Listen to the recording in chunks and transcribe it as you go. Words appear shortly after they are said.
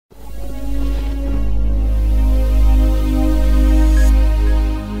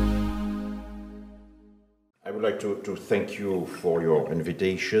to thank you for your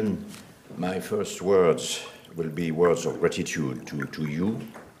invitation. My first words will be words of gratitude to you,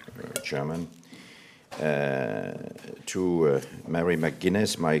 Chairman, to Mary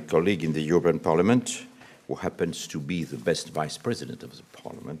McGuinness, my colleague in the European Parliament, who happens to be the best Vice President of the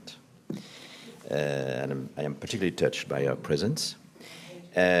Parliament. And I am particularly touched by her presence.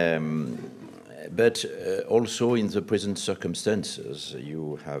 But also in the present circumstances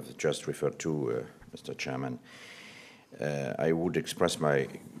you have just referred to, Mr. Chairman, I would express my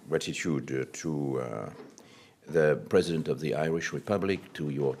gratitude to the President of the Irish Republic, to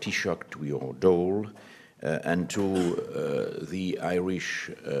your Taoiseach, to your Dáil, and to the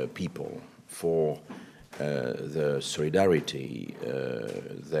Irish people for the solidarity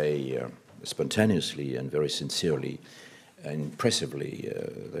they spontaneously and very sincerely and impressively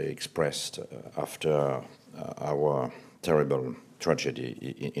they expressed after our terrible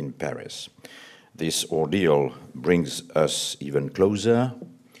tragedy in Paris. This ordeal brings us even closer.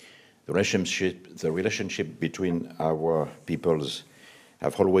 The relationship between our peoples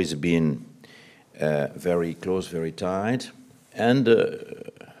have always been very close, very tight, and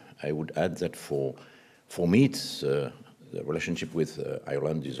I would add that for me, the relationship with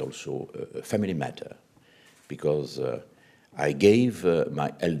Ireland is also a family matter, because I gave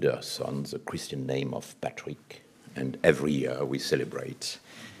my elder son the Christian name of Patrick, and every year we celebrate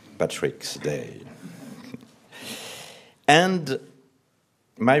Patrick's Day. And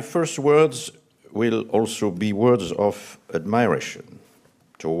my first words will also be words of admiration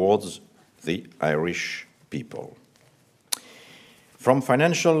towards the Irish people. From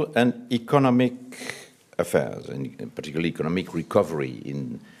financial and economic affairs, and particularly economic recovery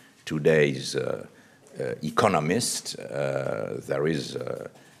in today's Economist, there is a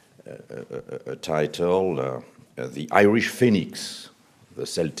title, The Irish Phoenix, the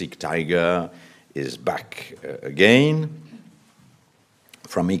Celtic Tiger is back again.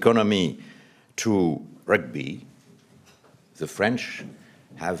 From economy to rugby, the French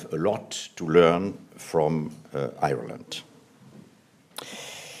have a lot to learn from Ireland.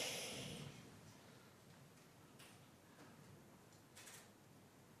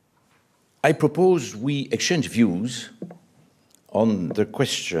 I propose we exchange views on the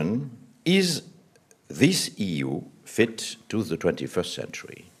question, is this EU fit to the 21st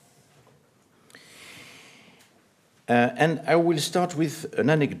century? And I will start with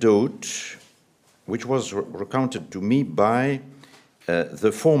an anecdote which was recounted to me by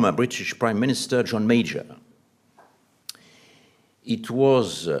the former British Prime Minister, John Major. It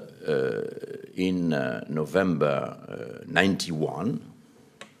was in November 91.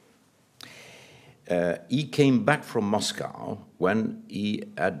 He came back from Moscow when he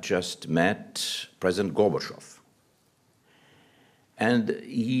had just met President Gorbachev. And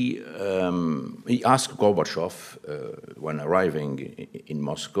he asked Gorbachev, when arriving in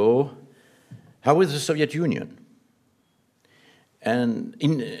Moscow, how is the Soviet Union? And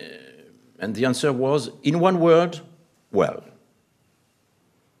the answer was, in one word, well.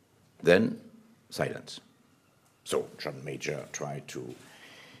 Then silence. So John Major tried to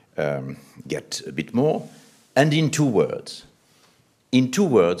get a bit more, and in two words,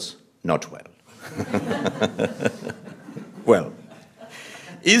 not well. Well,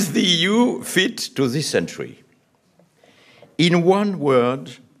 is the EU fit to this century? In one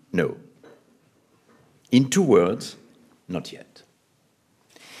word, no. In two words, not yet.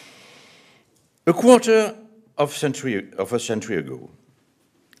 A quarter of a century ago,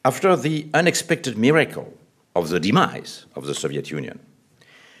 after the unexpected miracle of the demise of the Soviet Union,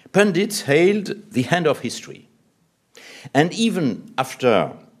 pundits hailed the end of history. And even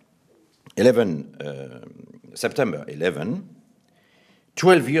after September 11,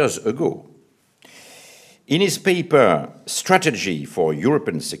 12 years ago, in his paper Strategy for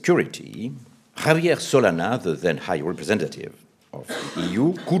European Security, Javier Solana, the then High Representative of the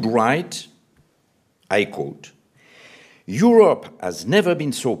EU, could write, I quote, "Europe has never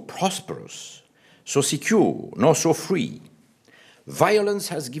been so prosperous, so secure, nor so free. Violence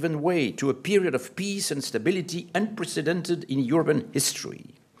has given way to a period of peace and stability unprecedented in European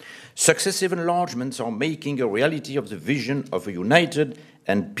history. Successive enlargements are making a reality of the vision of a united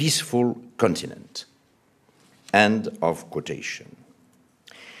and peaceful continent." End of quotation.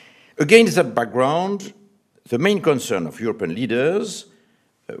 Against that background, the main concern of European leaders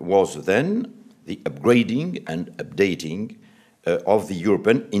was then the upgrading and updating of the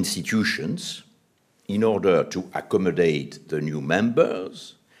European institutions in order to accommodate the new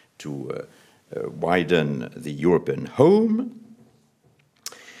members, to widen the European home,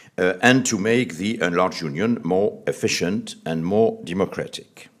 and to make the enlarged union more efficient and more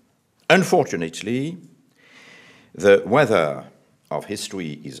democratic. Unfortunately, The weather of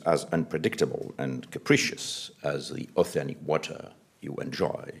history is as unpredictable and capricious as the oceanic water you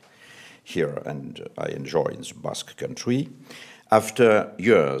enjoy here, and I enjoy in the Basque Country. After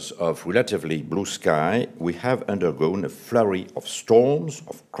years of relatively blue sky, we have undergone a flurry of storms,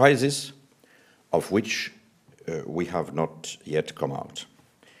 of crises, of which we have not yet come out.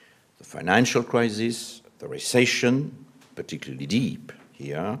 The financial crisis, the recession, particularly deep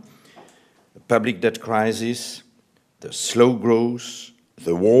here, the public debt crisis, the slow growth,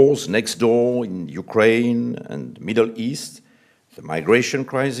 the wars next door in Ukraine and Middle East, the migration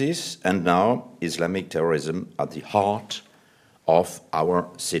crisis, and now Islamic terrorism at the heart of our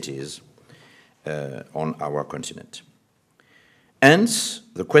cities on our continent. Hence,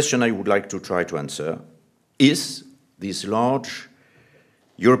 the question I would like to try to answer is this large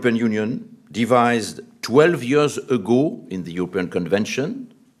European Union, devised 12 years ago in the European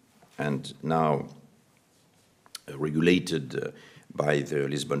Convention and now regulated by the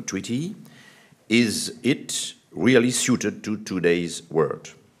Lisbon Treaty, is it really suited to today's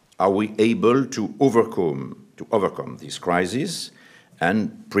world? Are we able to overcome this crisis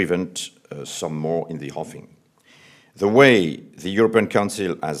and prevent some more in the offing? The way the European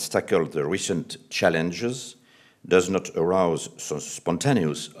Council has tackled the recent challenges does not arouse so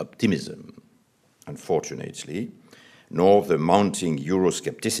spontaneous optimism, unfortunately, nor the mounting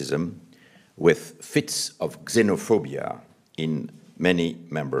euroscepticism with fits of xenophobia in many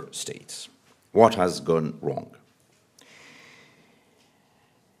member states. What has gone wrong?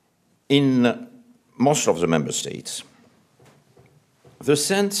 In most of the member states, the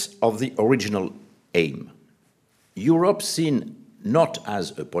sense of the original aim, Europe seen not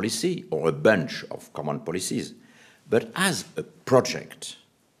as a policy or a bunch of common policies, but as a project,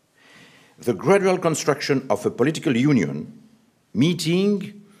 the gradual construction of a political union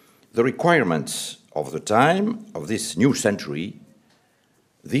meeting the requirements of the time of this new century,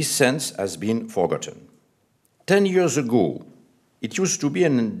 this sense has been forgotten. 10 years ago, it used to be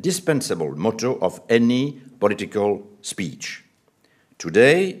an indispensable motto of any political speech.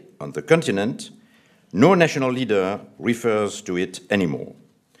 Today, on the continent, no national leader refers to it anymore.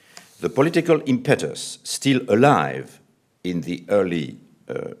 The political impetus still alive in the early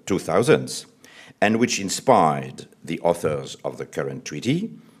 2000s, and which inspired the authors of the current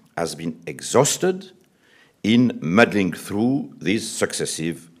treaty, has been exhausted in muddling through these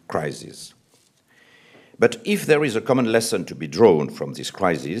successive crises. But if there is a common lesson to be drawn from this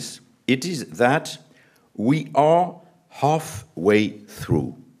crisis, it is that we are halfway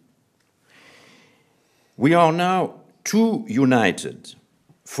through. We are now too united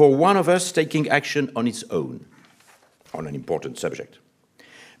for one of us taking action on its own on an important subject,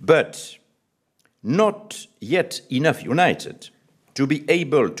 but not yet enough united to be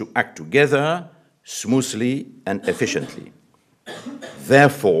able to act together smoothly and efficiently.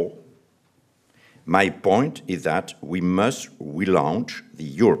 Therefore, my point is that we must relaunch the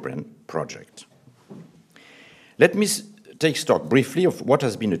European project. Let me take stock briefly of what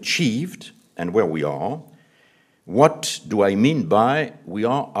has been achieved and where we are. What do I mean by we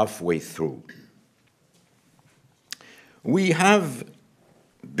are halfway through? We have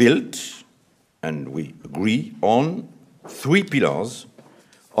built, and we agree on, 3 pillars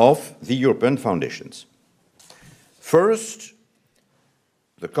of the European foundations. First,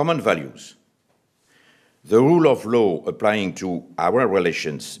 the common values, the rule of law applying to our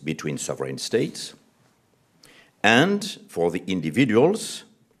relations between sovereign states, and for the individuals,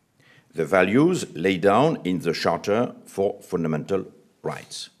 the values laid down in the Charter for Fundamental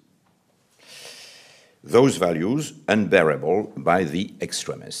Rights. Those values unbearable by the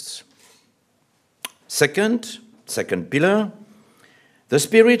extremists. Second pillar, the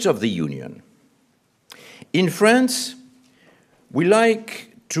spirit of the Union. In France, we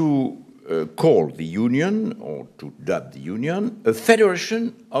like to call the Union, or to dub the Union, a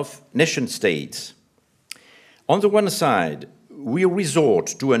federation of nation-states. On the one side, we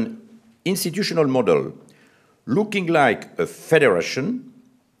resort to an institutional model looking like a federation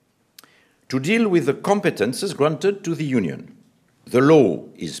to deal with the competences granted to the Union. The law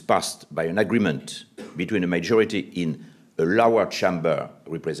is passed by an agreement between a majority in a lower chamber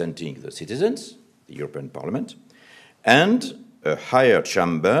representing the citizens, the European Parliament, and a higher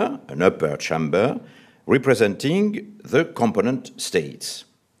chamber, an upper chamber, representing the component states.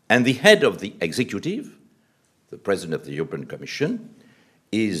 And the head of the executive, the President of the European Commission,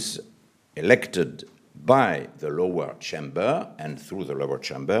 is elected by the lower chamber and through the lower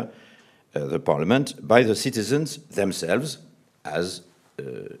chamber, the Parliament, by the citizens themselves, as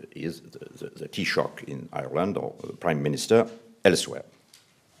is the Taoiseach in Ireland or the Prime Minister elsewhere.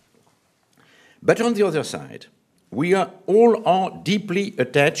 But on the other side, we are all deeply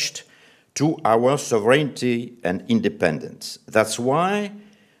attached to our sovereignty and independence. That's why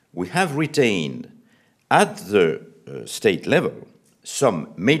we have retained at the state level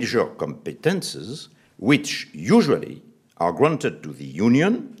some major competences which usually are granted to the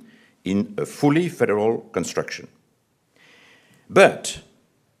Union in a fully federal construction. But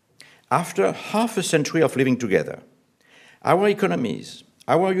after half a century of living together, our economies,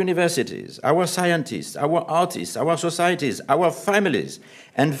 our universities, our scientists, our artists, our societies, our families,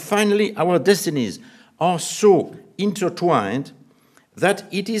 and finally our destinies are so intertwined that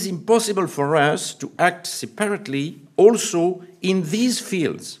it is impossible for us to act separately also in these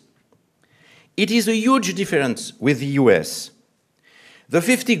fields. It is a huge difference with the US. The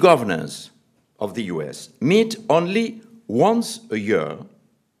 50 governors of the US meet only once a year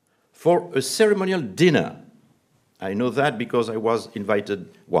for a ceremonial dinner. I know that because I was invited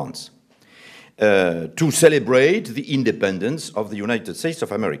once, to celebrate the independence of the United States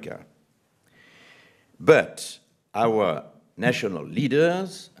of America. But our national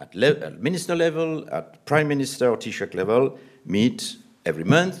leaders at minister level, at prime minister or Taoiseach level, meet every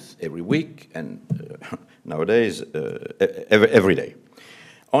month, every week, and nowadays every day.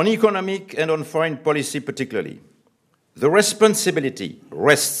 On economic and on foreign policy particularly, the responsibility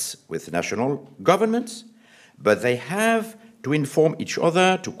rests with national governments, but they have to inform each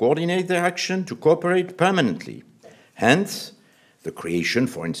other, to coordinate their action, to cooperate permanently. Hence, the creation,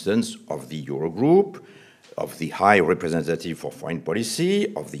 for instance, of the Eurogroup, of the High Representative for Foreign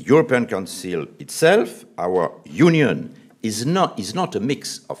Policy, of the European Council itself. Our union is not a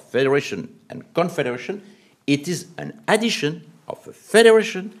mix of federation and confederation. It is an addition of a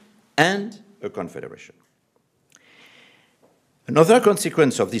federation and a confederation. Another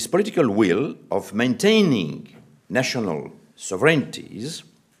consequence of this political will of maintaining national sovereignties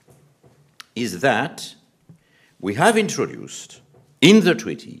is that we have introduced in the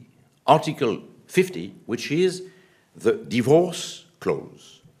treaty Article 50, which is the divorce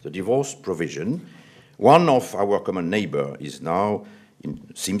clause, the divorce provision. One of our common neighbors is now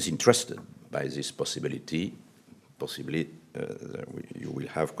seems interested by this possibility. Possibly you will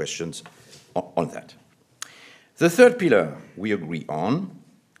have questions on that. The third pillar we agree on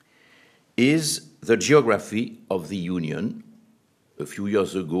is the geography of the Union. A few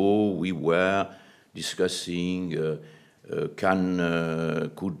years ago, we were discussing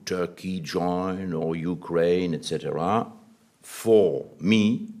could Turkey join or Ukraine, etc. For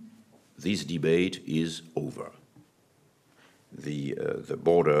me, this debate is over. The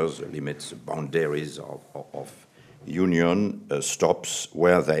borders, the limits, the boundaries of Union stops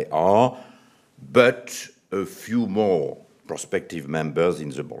where they are, but a few more prospective members in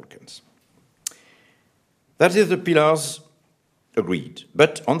the Balkans. That is the pillars agreed.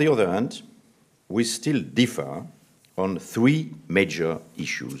 But on the other hand, we still differ on three major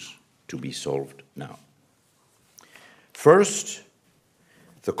issues to be solved now. First,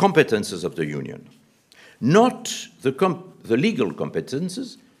 the competences of the Union, not the legal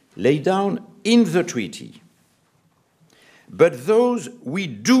competences laid down in the treaty, but those we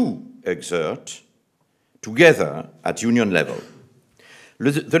do exert together at Union level.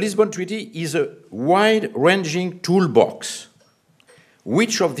 The Lisbon Treaty is a wide-ranging toolbox.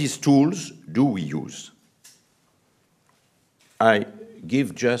 Which of these tools do we use? I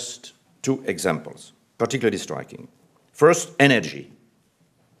give just two examples, particularly striking. First, energy.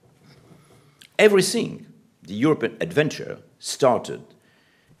 Everything, the European adventure, started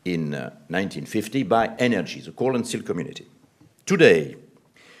in 1950 by energy, the coal and steel community. Today,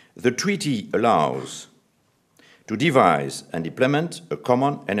 the treaty allows to devise and implement a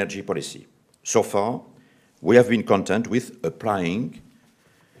common energy policy. So far, we have been content with applying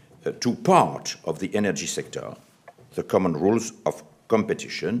to part of the energy sector the common rules of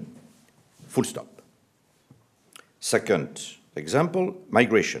competition, full stop. Second example,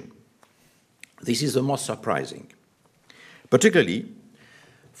 migration. This is the most surprising, particularly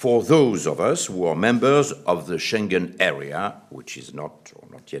for those of us who are members of the Schengen area, which is not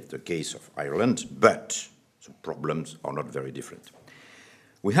yet the case of Ireland, but the problems are not very different.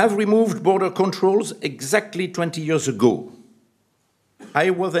 We have removed border controls exactly 20 years ago.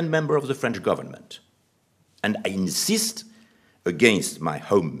 I was then member of the French government, and I insist against my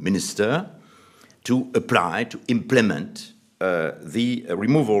home minister to apply, to implement the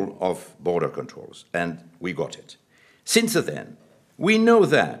removal of border controls, and we got it. Since then, we know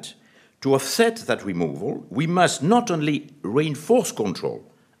that to offset that removal, we must not only reinforce control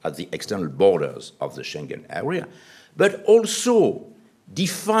at the external borders of the Schengen area, but also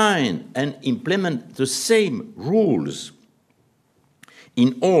define and implement the same rules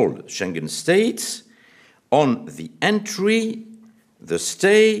in all Schengen states on the entry, the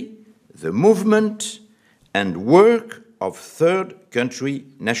stay, the movement, and work of third country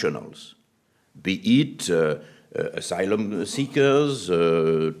nationals, be it asylum seekers,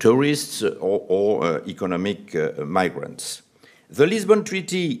 tourists, or economic migrants. The Lisbon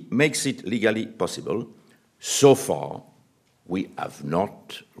Treaty makes it legally possible. So far, we have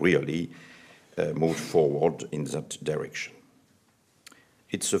not really moved forward in that direction.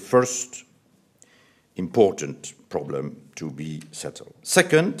 It's a first important problem to be settled.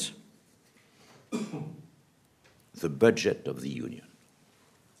 Second, the budget of the Union.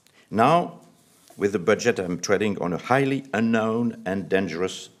 Now, with the budget, I'm treading on a highly unknown and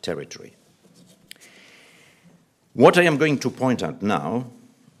dangerous territory. What I am going to point out now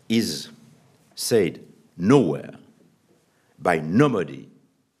is said nowhere by nobody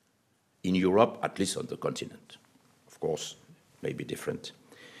in Europe, at least on the continent. Of course, may be different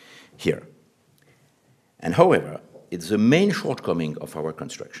here. And however, it's the main shortcoming of our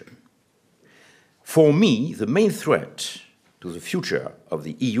construction. For me, the main threat to the future of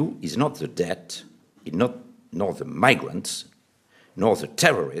the EU is not the debt, nor the migrants, nor the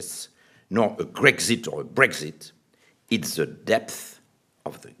terrorists, nor a Grexit or a Brexit. It's the depth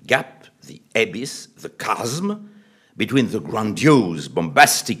of the gap, the abyss, the chasm between the grandiose,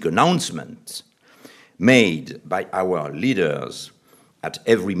 bombastic announcements made by our leaders at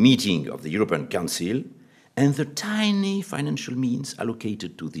every meeting of the European Council and the tiny financial means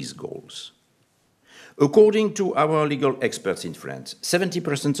allocated to these goals. According to our legal experts in France,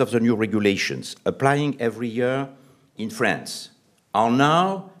 70% of the new regulations applying every year in France are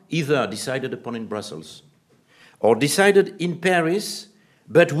now either decided upon in Brussels or decided in Paris,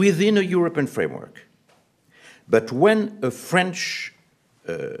 but within a European framework. But when a French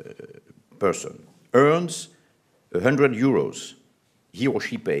person earns 100 euros, he or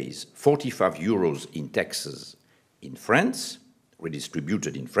she pays 45 euros in taxes in France,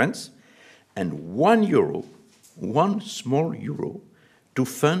 redistributed in France, and 1 euro, 1 small euro, to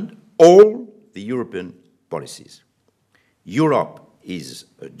fund all the European policies. Europe is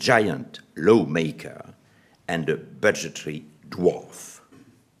a giant lawmaker and a budgetary dwarf.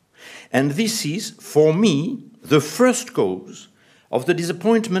 And this is, for me, the first cause of the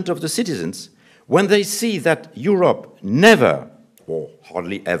disappointment of the citizens when they see that Europe never, or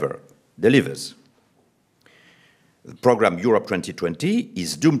hardly ever, delivers. The program Europe 2020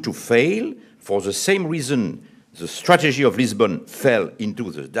 is doomed to fail for the same reason the strategy of Lisbon fell into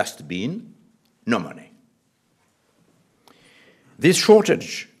the dustbin: no money. This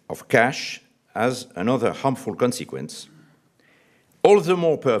shortage of cash has another harmful consequence, all the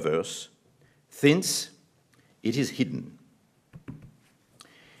more perverse since it is hidden.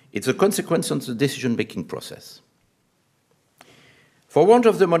 It's a consequence of the decision-making process. For want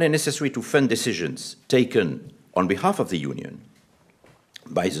of the money necessary to fund decisions taken on behalf of the Union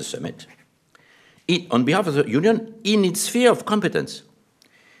by the summit, on behalf of the Union in its sphere of competence,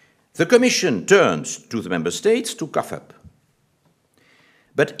 the Commission turns to the Member States to cough up.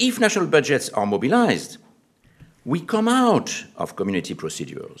 But if national budgets are mobilized, we come out of community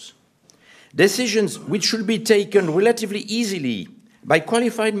procedures. Decisions which should be taken relatively easily by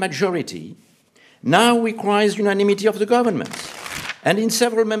qualified majority now requires unanimity of the governments. And in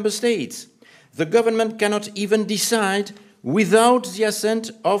several member states, the government cannot even decide without the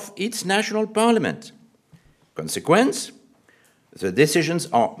assent of its national parliament. Consequence, the decisions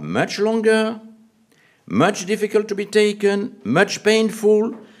are much longer, much difficult to be taken, much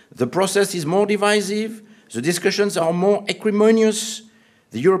painful, the process is more divisive, the discussions are more acrimonious,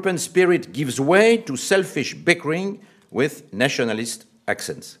 the European spirit gives way to selfish bickering with nationalist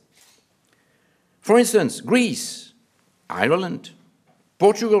accents. For instance, Greece, Ireland,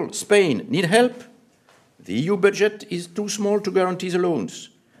 Portugal, Spain need help. The EU budget is too small to guarantee the loans.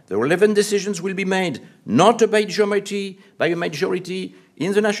 The relevant decisions will be made not by a majority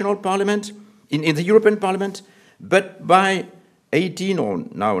in the national parliament, in the European Parliament, but by 18 or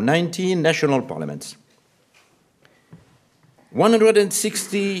now 19 national parliaments.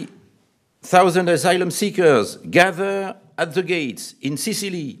 160,000 asylum seekers gather at the gates in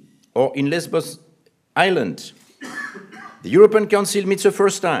Sicily or in Lesbos Island. The European Council meets the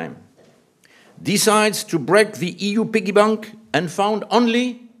first time, decides to break the EU piggy bank and found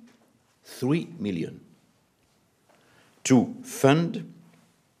only 3 million to fund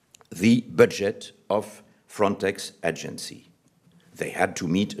the budget of Frontex agency. They had to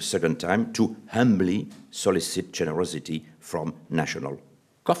meet a second time to humbly solicit generosity from national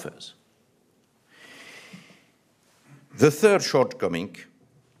coffers. The third shortcoming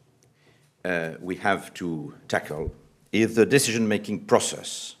we have to tackle is the decision-making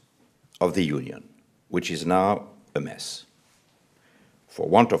process of the Union. which is now a mess. For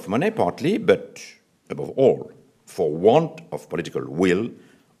want of money, partly, but above all, for want of political will,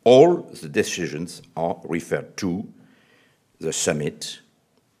 all the decisions are referred to the summit,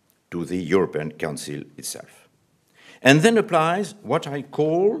 to the European Council itself. And then applies what I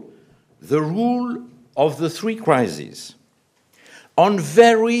call the rule of the three crises on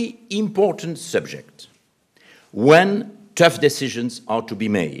very important subjects. When tough decisions are to be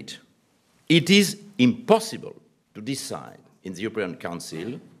made, it is impossible to decide in the European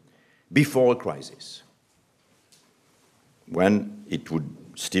Council before a crisis, when it would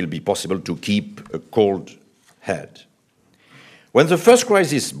still be possible to keep a cold head. When the first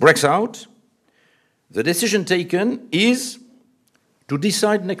crisis breaks out, the decision taken is to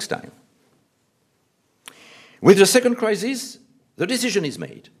decide next time. With the second crisis, the decision is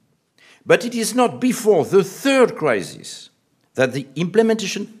made. But it is not before the third crisis that the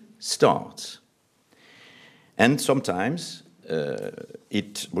implementation starts. And sometimes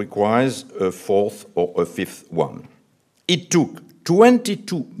it requires a fourth or a fifth one. It took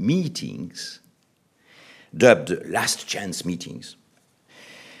 22 meetings, dubbed last chance meetings,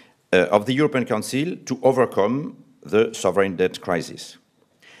 of the European Council to overcome the sovereign debt crisis.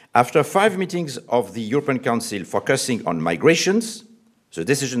 After 5 meetings of the European Council focusing on migrations, the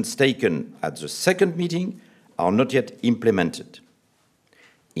decisions taken at the second meeting are not yet implemented.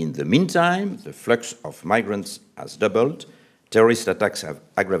 In the meantime, the flux of migrants has doubled. Terrorist attacks have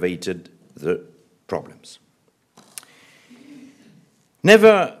aggravated the problems.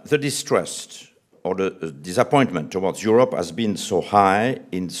 Never the distrust or the disappointment towards Europe has been so high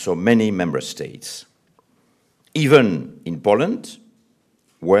in so many member states. Even in Poland,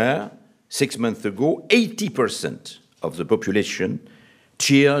 where 6 months ago, 80% of the population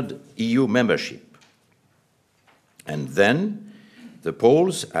cheered EU membership. And then the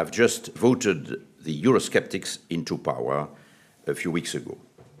Poles have just voted the eurosceptics into power a few weeks ago.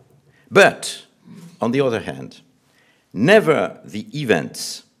 But, on the other hand, never the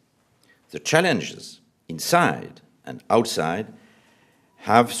events, the challenges inside and outside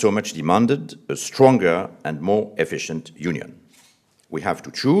have so much demanded a stronger and more efficient union. We have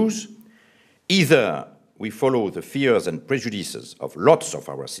to choose. Either we follow the fears and prejudices of lots of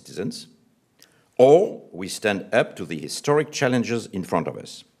our citizens, or we stand up to the historic challenges in front of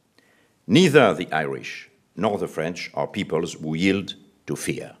us. Neither the Irish nor the French are peoples who yield to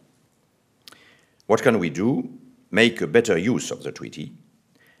fear. What can we do? Make a better use of the treaty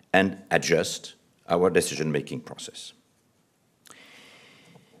and adjust our decision-making process.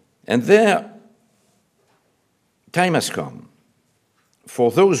 And there, time has come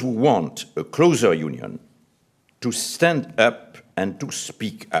for those who want a closer union to stand up and to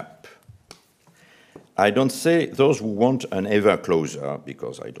speak up. I don't say those who want an ever closer,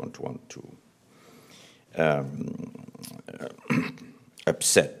 because I don't want to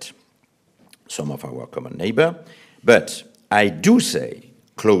upset some of our common neighbor, but I do say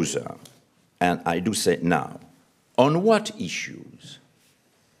closer, and I do say now. On what issues?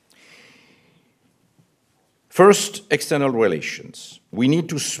 First, external relations. We need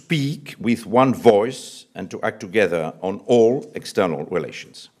to speak with one voice and to act together on all external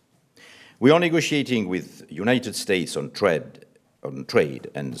relations. We are negotiating with the United States on trade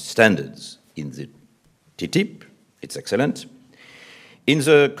and standards in the TTIP. It's excellent. In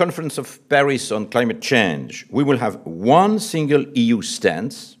the Conference of Paris on climate change, we will have one single EU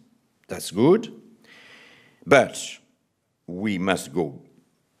stance. That's good. But we must go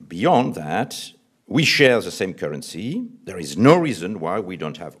beyond that. We share the same currency. There is no reason why we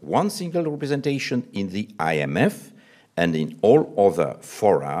don't have one single representation in the IMF and in all other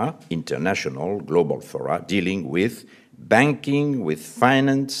fora, international, global fora, dealing with banking, with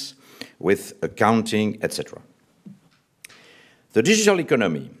finance, with accounting, etc. The digital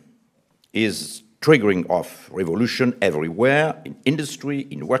economy is triggering off revolution everywhere, in industry,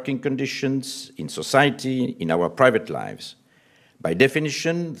 in working conditions, in society, in our private lives. By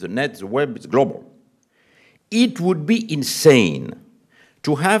definition, the web is global. It would be insane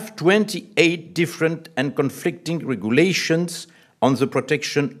to have 28 different and conflicting regulations on the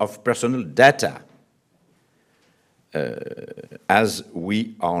protection of personal data, as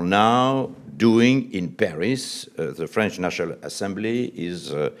we are now doing in Paris. The French National Assembly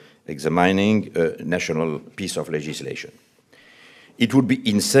is examining a national piece of legislation. It would be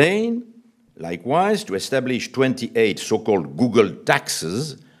insane, likewise, to establish 28 so-called Google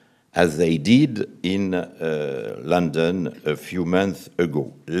taxes, as they did in London a few months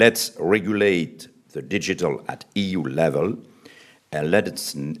ago. Let's regulate the digital at EU level, and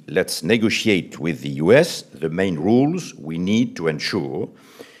let's negotiate with the US the main rules we need to ensure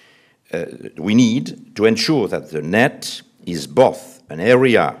we need to ensure that the net is both an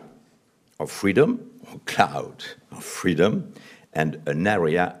area of freedom, or cloud of freedom, and an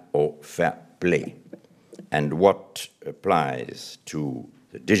area of fair play. And what applies to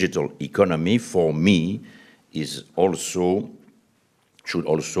the digital economy, for me, is also, should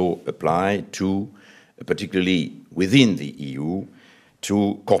also apply to, particularly within the EU,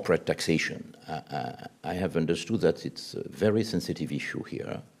 to corporate taxation. I have understood that it's a very sensitive issue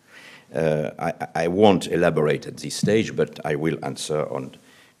here. I won't elaborate at this stage, but I will answer on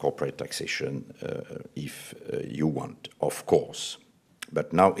corporate taxation if you want, of course.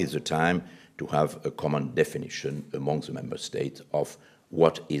 But now is the time to have a common definition among the member states of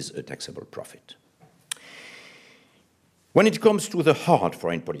what is a taxable profit. When it comes to the hard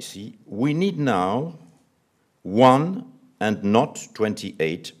foreign policy, we need now one and not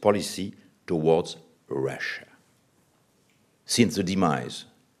 28 policy towards Russia. Since the demise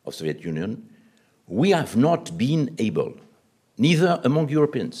of the Soviet Union, we have not been able, neither among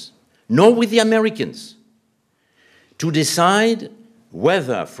Europeans, nor with the Americans, to decide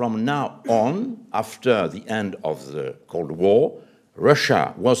whether from now on, after the end of the Cold War,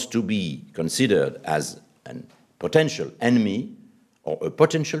 Russia was to be considered as a potential enemy or a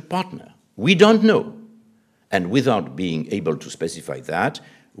potential partner. We don't know. And without being able to specify that,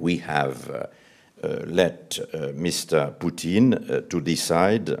 we have let Mr. Putin to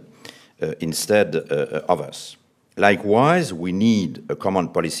decide instead of us. Likewise, we need a common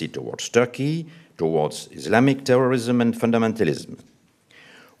policy towards Turkey, towards Islamic terrorism and fundamentalism.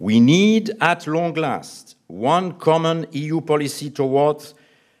 We need, at long last, one common EU policy towards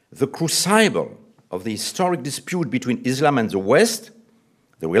the crucible of the historic dispute between Islam and the West,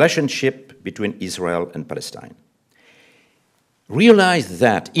 the relationship between Israel and Palestine. Realize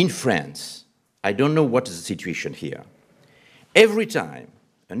that in France, I don't know what is the situation here, every time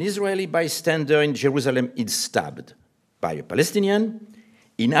an Israeli bystander in Jerusalem is stabbed by a Palestinian,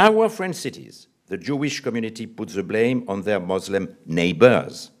 in our French cities, the Jewish community puts the blame on their Muslim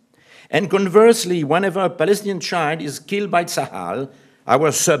neighbors. And conversely, whenever a Palestinian child is killed by Tzahal,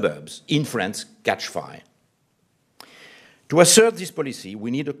 our suburbs in France catch fire. To assert this policy,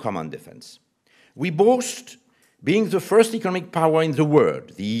 we need a common defense. We boast being the first economic power in the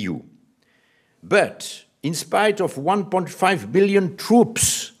world, the EU. But in spite of 1.5 billion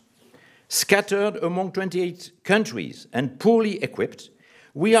troops scattered among 28 countries and poorly equipped,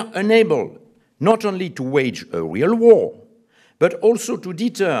 we are unable not only to wage a real war, but also to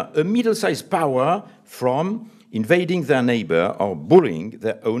deter a middle-sized power from invading their neighbor or bullying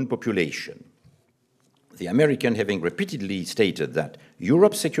their own population. The Americans having repeatedly stated that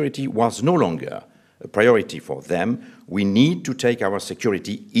Europe's security was no longer a priority for them, we need to take our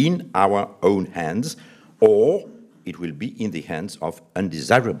security in our own hands, or it will be in the hands of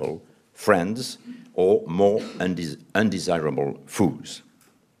undesirable friends or more undesirable foes.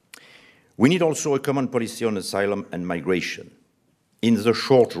 We need also a common policy on asylum and migration. In the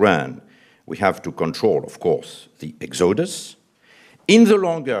short run, we have to control, of course, the exodus. In the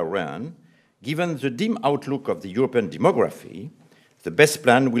longer run, given the dim outlook of the European demography, the best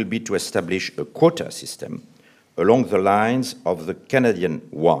plan will be to establish a quota system along the lines of the Canadian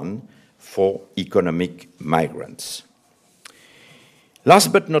one for economic migrants.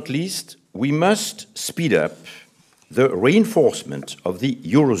 Last but not least, we must speed up the reinforcement of the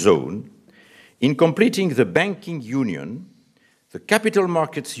Eurozone in completing the banking union, the capital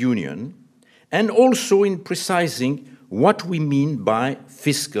markets union, and also in precising what we mean by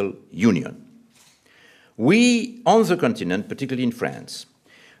fiscal union. We, on the continent, particularly in France,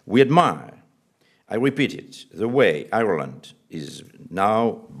 we admire, I repeat it, the way Ireland is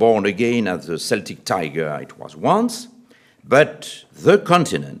now born again as the Celtic tiger it was once, but the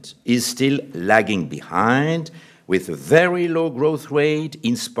continent is still lagging behind with a very low growth rate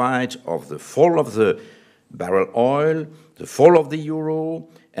in spite of the fall of the barrel oil, the fall of the euro,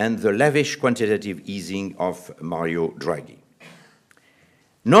 and the lavish quantitative easing of Mario Draghi.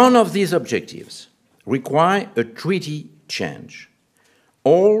 None of these objectives require a treaty change.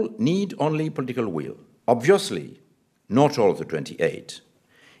 All need only political will. Obviously, not all the 28,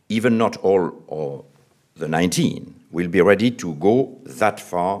 even not all or the 19, will be ready to go that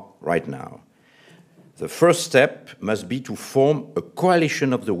far right now. The first step must be to form a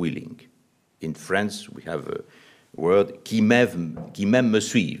coalition of the willing. In France, we have a word, qui m'aime me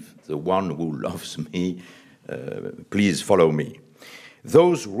suive, the one who loves me, please follow me.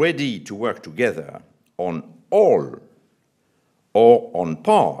 Those ready to work together on all or on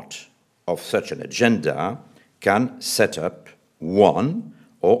part of such an agenda can set up one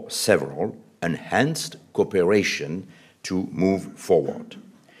or several enhanced cooperation to move forward.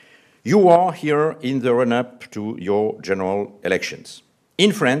 You are here in the run-up to your general elections.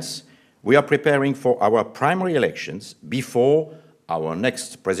 In France, we are preparing for our primary elections before our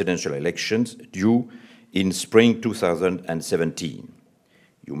next presidential elections due in spring 2017.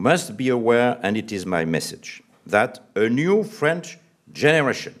 You must be aware, and it is my message, that a new French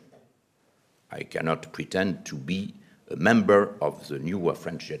generation, I cannot pretend to be a member of the newer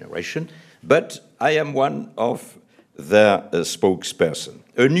French generation, but I am one of their spokesperson.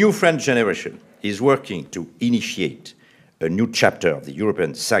 A new French generation is working to initiate a new chapter of the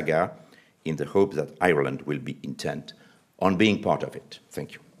European saga in the hope that Ireland will be intent on being part of it.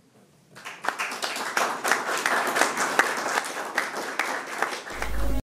 Thank you.